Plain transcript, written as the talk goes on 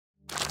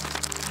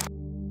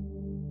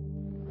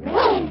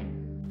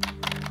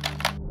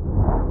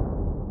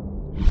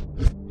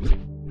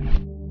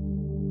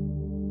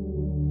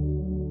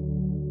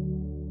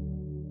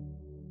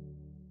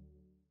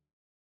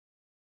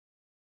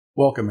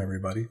Welcome,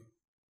 everybody.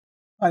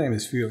 My name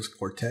is Felix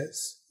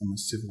Cortez. I'm a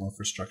civil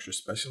infrastructure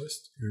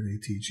specialist here at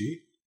ATG,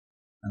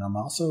 and I'm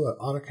also an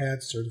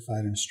AutoCAD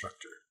certified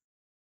instructor.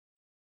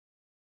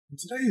 In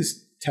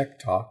today's Tech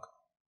Talk,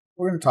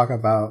 we're going to talk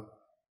about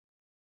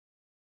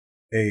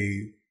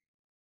a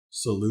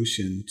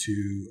solution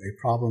to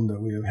a problem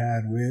that we have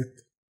had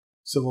with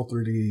Civil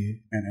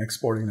 3D and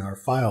exporting our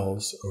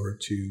files over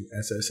to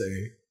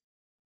SSA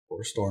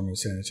for storm and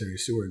sanitary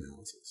sewer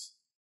analysis.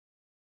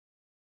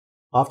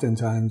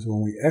 Oftentimes,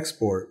 when we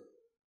export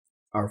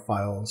our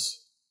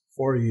files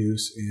for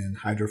use in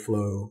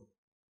HydroFlow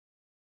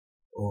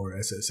or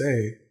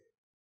SSA,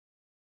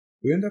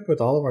 we end up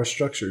with all of our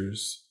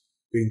structures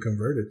being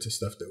converted to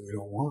stuff that we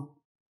don't want,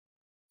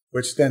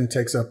 which then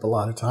takes up a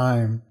lot of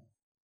time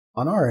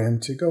on our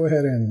end to go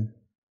ahead and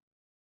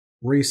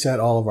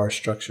reset all of our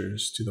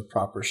structures to the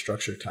proper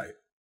structure type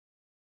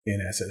in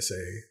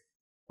SSA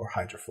or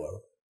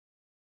HydroFlow.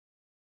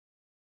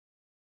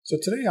 So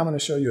today I'm going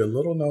to show you a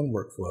little known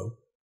workflow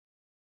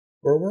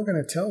where we're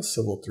going to tell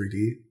Civil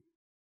 3D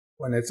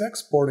when it's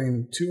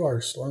exporting to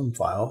our storm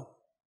file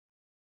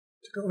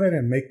to go ahead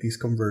and make these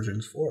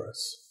conversions for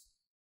us.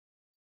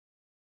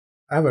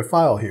 I have a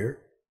file here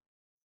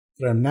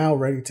that I'm now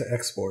ready to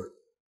export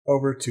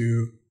over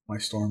to my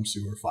storm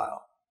sewer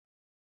file.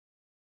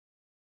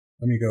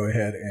 Let me go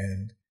ahead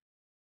and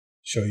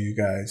show you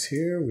guys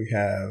here. We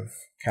have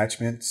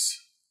catchments.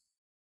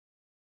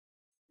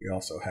 We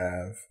also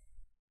have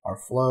our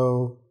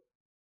flow.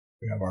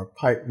 We have our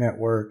pipe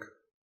network.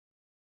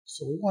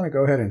 So we want to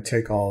go ahead and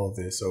take all of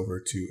this over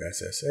to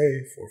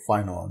SSA for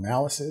final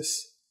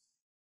analysis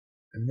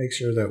and make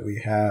sure that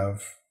we have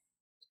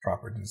the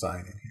proper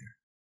design in here.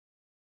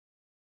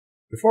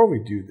 Before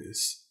we do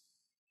this,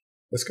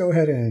 let's go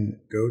ahead and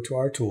go to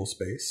our tool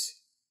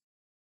space.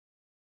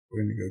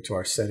 We're going to go to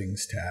our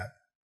settings tab.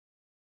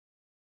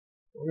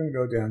 We're going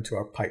to go down to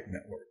our pipe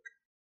network.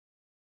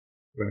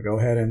 We're going to go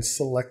ahead and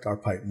select our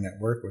pipe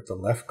network with the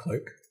left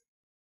click.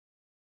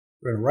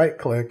 We're going to right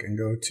click and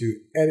go to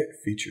Edit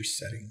Feature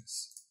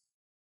Settings.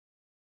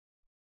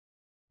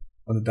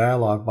 When the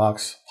dialog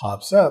box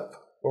pops up,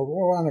 where we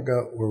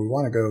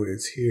want to go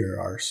is here,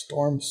 our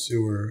storm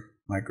sewer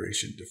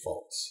migration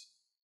defaults.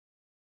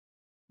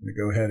 I'm going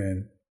to go ahead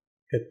and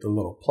hit the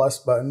little plus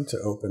button to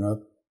open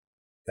up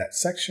that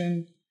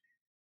section.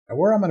 And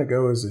where I'm going to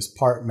go is this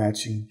part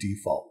matching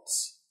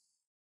defaults.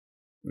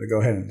 I'm going to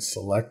go ahead and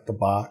select the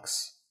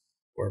box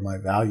where my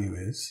value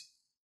is.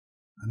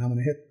 And I'm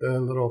going to hit the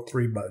little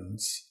three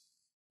buttons,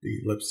 the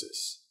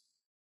ellipsis.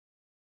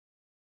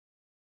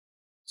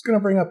 It's going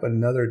to bring up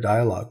another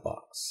dialog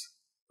box.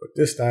 What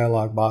this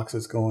dialog box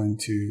is going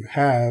to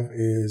have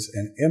is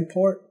an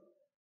import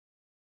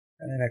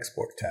and an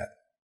export tab.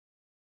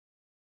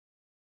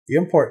 The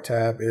import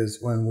tab is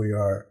when we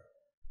are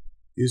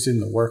using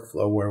the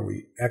workflow where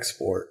we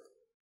export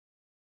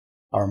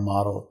our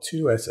model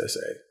to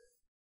SSA.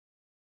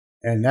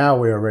 And now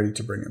we are ready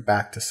to bring it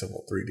back to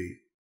Civil 3D.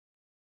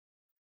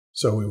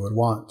 So we would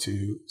want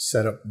to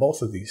set up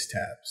both of these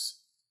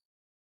tabs.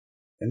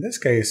 In this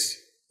case,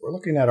 we're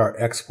looking at our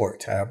export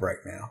tab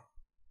right now.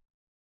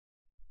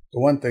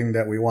 The one thing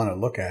that we want to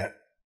look at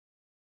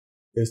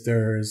is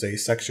there is a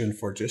section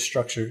for just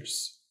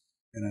structures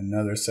and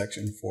another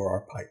section for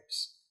our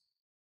pipes.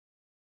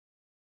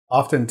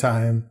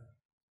 Oftentimes,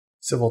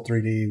 Civil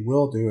 3D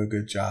will do a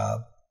good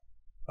job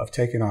of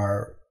taking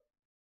our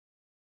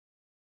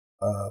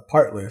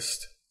part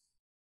list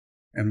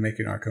and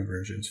making our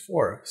conversions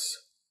for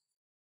us.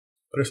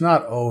 But it's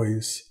not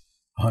always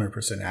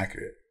 100%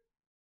 accurate.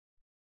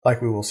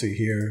 Like we will see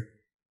here,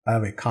 I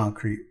have a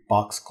concrete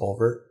box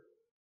culvert.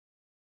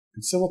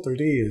 And Civil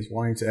 3D is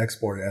wanting to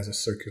export it as a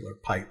circular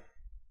pipe.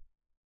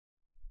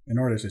 In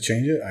order to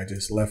change it, I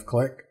just left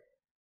click,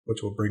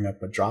 which will bring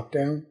up a drop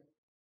down.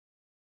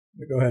 I'm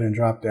going to go ahead and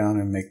drop down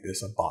and make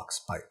this a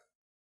box pipe.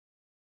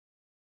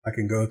 I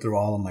can go through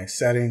all of my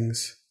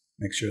settings,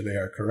 make sure they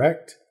are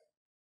correct.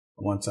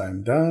 Once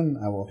I'm done,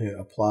 I will hit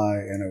apply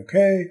and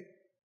OK.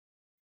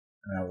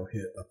 And I will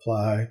hit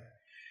apply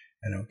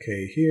and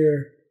OK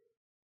here.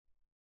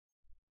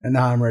 And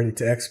now I'm ready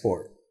to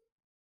export.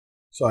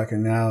 So I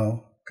can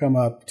now come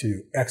up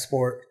to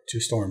export to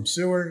storm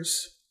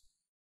sewers.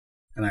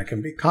 And I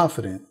can be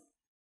confident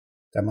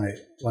that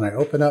when I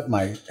open up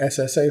my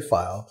SSA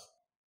file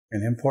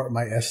and import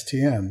my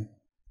STM,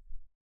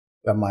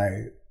 that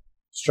my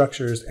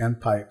structures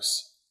and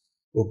pipes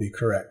will be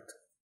correct.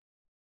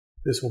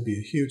 This will be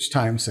a huge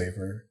time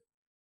saver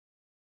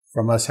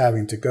from us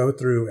having to go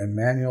through and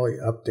manually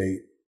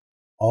update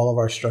all of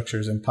our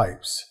structures and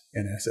pipes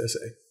in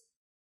SSA.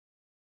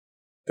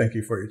 Thank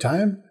you for your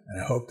time, and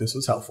I hope this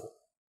was helpful.